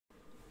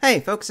Hey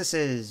folks, this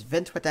is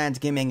Vint with Dad's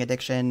Gaming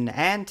Addiction,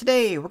 and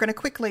today we're going to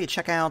quickly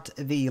check out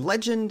the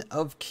Legend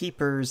of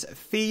Keepers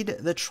Feed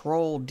the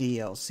Troll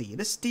DLC.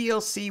 This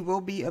DLC will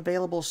be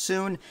available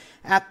soon.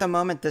 At the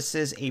moment, this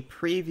is a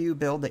preview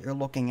build that you're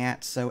looking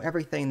at, so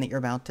everything that you're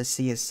about to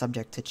see is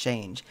subject to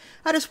change.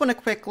 I just want to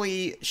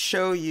quickly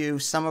show you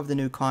some of the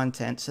new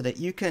content so that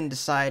you can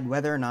decide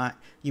whether or not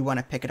you want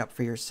to pick it up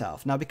for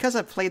yourself. Now, because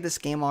I've played this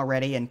game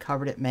already and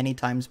covered it many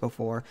times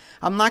before,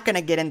 I'm not going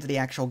to get into the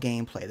actual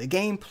gameplay. The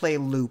gameplay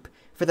loop,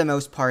 for the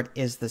most part,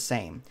 is the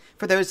same.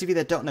 For those of you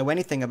that don't know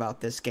anything about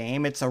this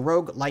game, it's a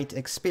roguelite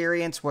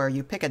experience where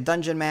you pick a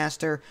dungeon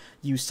master,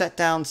 you set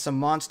down some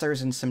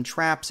monsters and some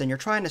traps, and you're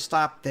trying to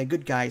stop the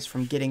good guys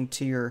from getting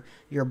to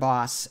your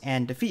boss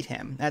and defeat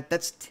him.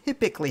 That's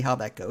typically how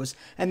that goes.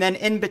 And then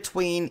in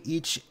between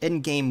each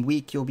in-game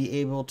week, you'll be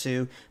able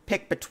to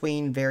pick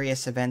between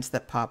various events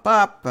that pop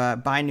up,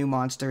 buy new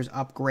monsters,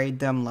 upgrade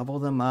them, level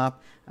them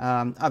up,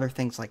 other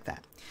things like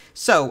that.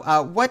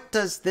 So, what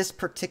does this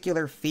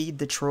particular Feed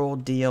the Troll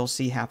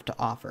DLC have to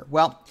offer?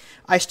 Well,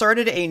 I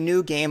started a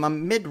new game.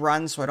 I'm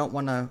mid-run, so I don't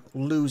want to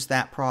lose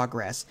that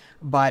progress.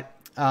 But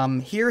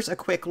here's a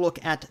quick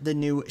look at the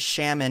new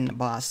Shaman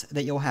boss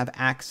that you'll have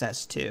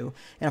access to.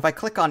 And if I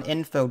click on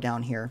info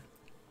down here,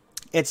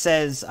 it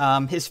says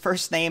his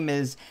first name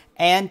is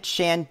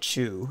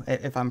Anchanchu,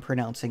 if I'm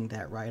pronouncing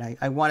that right.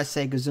 I want to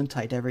say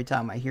Gesundheit every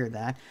time I hear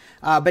that.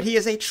 But he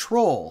is a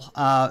troll,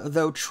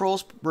 though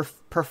trolls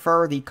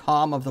prefer the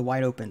calm of the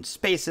wide open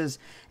spaces,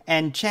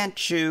 and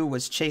Chanchu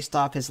was chased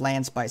off his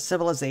lands by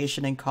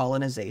civilization and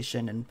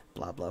colonization and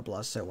blah, blah,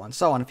 blah, so on,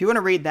 so on. If you want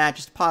to read that,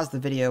 just pause the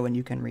video and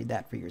you can read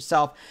that for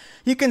yourself.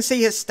 You can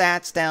see his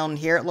stats down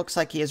here. It looks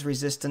like he is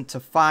resistant to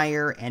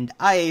fire and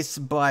ice,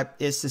 but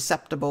is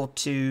susceptible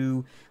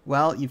to,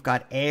 well, you've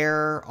got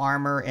air,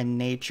 armor, and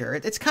nature.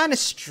 It's kind of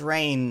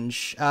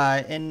strange.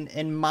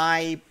 In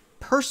my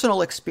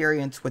personal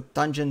experience with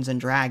Dungeons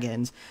and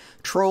Dragons,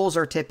 trolls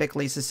are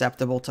typically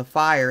susceptible to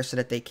fire so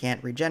that they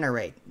can't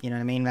regenerate. You know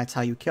what I mean? That's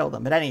how you kill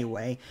them. But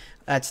anyway,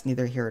 that's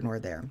neither here nor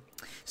there.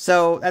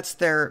 So that's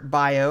their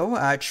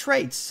bio,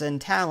 traits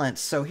and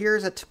talents. So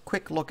here's a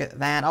quick look at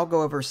that. I'll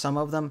go over some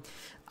of them.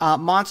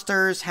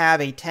 Monsters have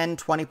a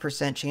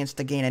 10-20% chance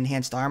to gain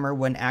enhanced armor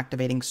when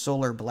activating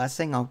Solar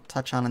Blessing. I'll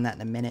touch on that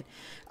in a minute.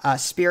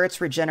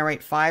 Spirits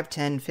regenerate 5,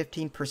 10,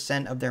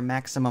 15% of their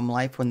maximum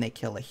life when they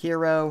kill a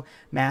hero.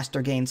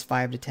 Master gains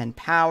 5 to 10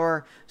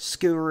 power.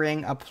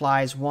 Skewering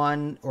applies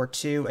 1 or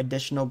 2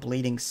 additional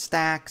bleeding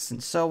stacks,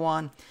 and so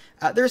on.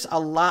 There's a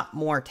lot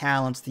more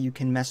talents that you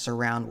can mess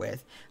around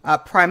with.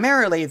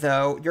 Primarily,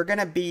 though, you're going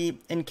to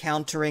be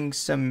encountering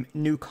some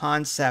new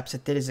concepts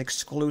that is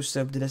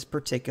exclusive to this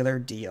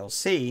particular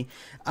DLC.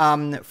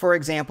 For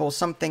example,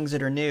 some things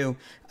that are new.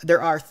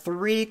 There are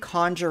 3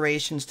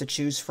 conjurations to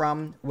choose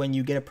from when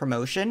you get a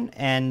promotion,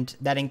 and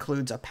that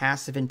includes a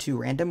passive and 2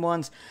 random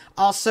ones.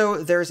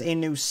 Also, there's a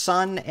new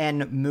Sun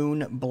and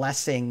Moon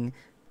Blessing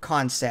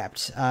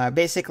concept.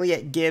 Basically,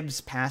 it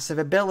gives passive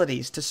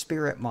abilities to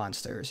spirit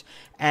monsters,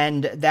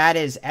 and that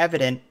is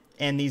evident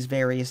in these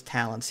various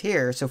talents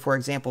here. So, for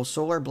example,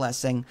 Solar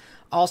Blessing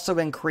also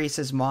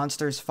increases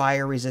monsters'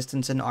 fire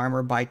resistance and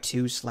armor by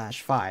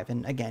 2/5.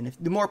 And again,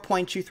 the more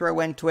points you throw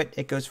into it,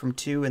 it goes from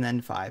 2 and then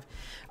 5.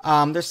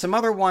 There's some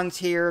other ones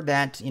here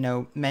that,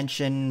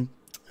 mention,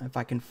 if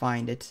I can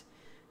find it.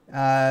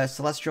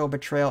 Celestial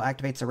Betrayal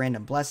activates a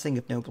random blessing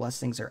if no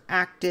blessings are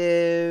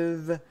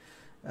active.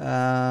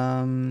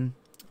 I'm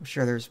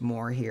sure there's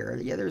more here.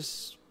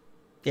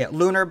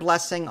 Lunar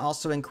Blessing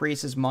also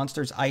increases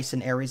monsters' ice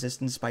and air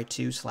resistance by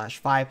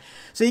 2/5.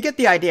 So you get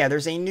the idea.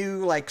 There's a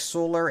new,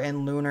 solar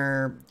and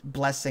lunar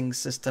blessing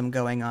system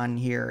going on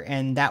here,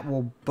 and that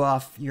will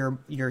buff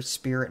your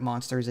spirit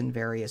monsters in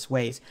various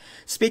ways.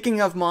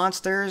 Speaking of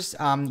monsters,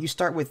 you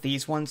start with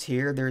these ones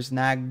here. There's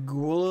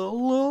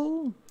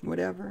Nagulul,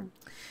 whatever.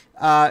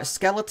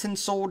 Skeleton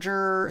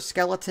Soldier,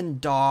 Skeleton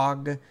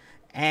Dog,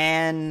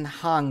 and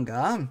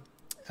Hanga.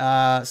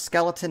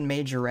 Skeleton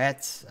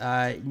Majorette,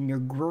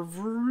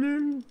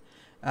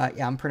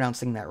 yeah, I'm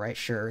pronouncing that right,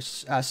 sure.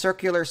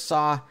 Circular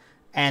Saw,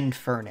 and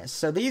Furnace.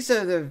 So these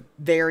are the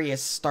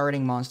various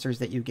starting monsters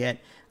that you get.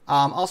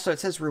 Also, it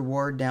says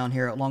reward down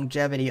here,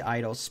 Longevity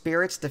Idol.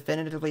 Spirits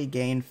definitively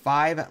gain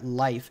 5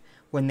 life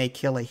when they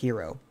kill a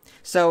hero.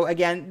 So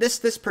again,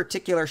 this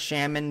particular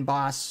Shaman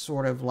boss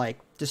sort of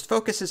just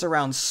focuses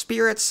around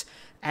spirits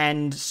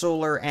and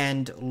solar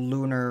and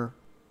lunar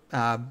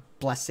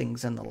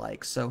blessings and the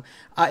like. So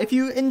if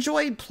you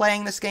enjoyed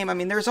playing this game, I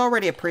mean, there's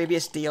already a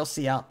previous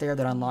DLC out there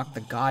that unlocked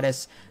the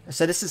Goddess.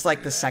 So this is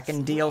the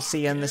second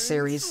DLC in the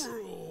series,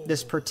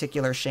 this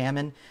particular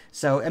Shaman.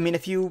 So, I mean,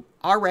 if you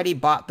already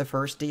bought the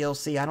first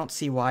DLC, I don't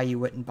see why you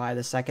wouldn't buy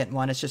the second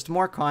one. It's just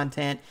more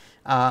content,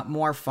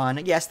 more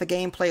fun. Yes, the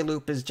gameplay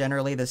loop is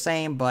generally the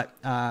same, but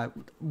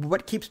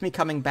what keeps me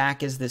coming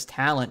back is this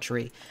talent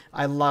tree.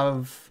 I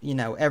love,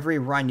 every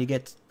run you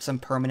get some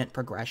permanent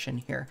progression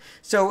here.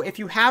 So if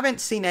you haven't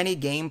seen any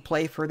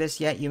gameplay for this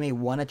yet, you may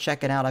want to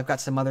check it out. I've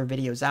got some other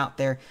videos out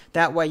there.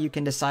 That way you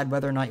can decide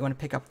whether or not you want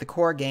to pick up the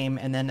core game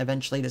and then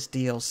eventually this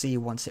DLC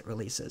once it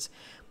releases.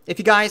 If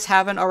you guys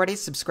haven't already,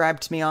 subscribe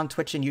to me on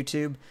Twitch and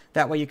YouTube.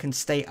 That way you can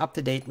stay up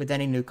to date with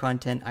any new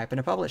content I happen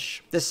to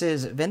publish. This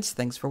is Vince,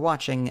 thanks for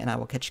watching, and I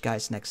will catch you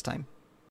guys next time.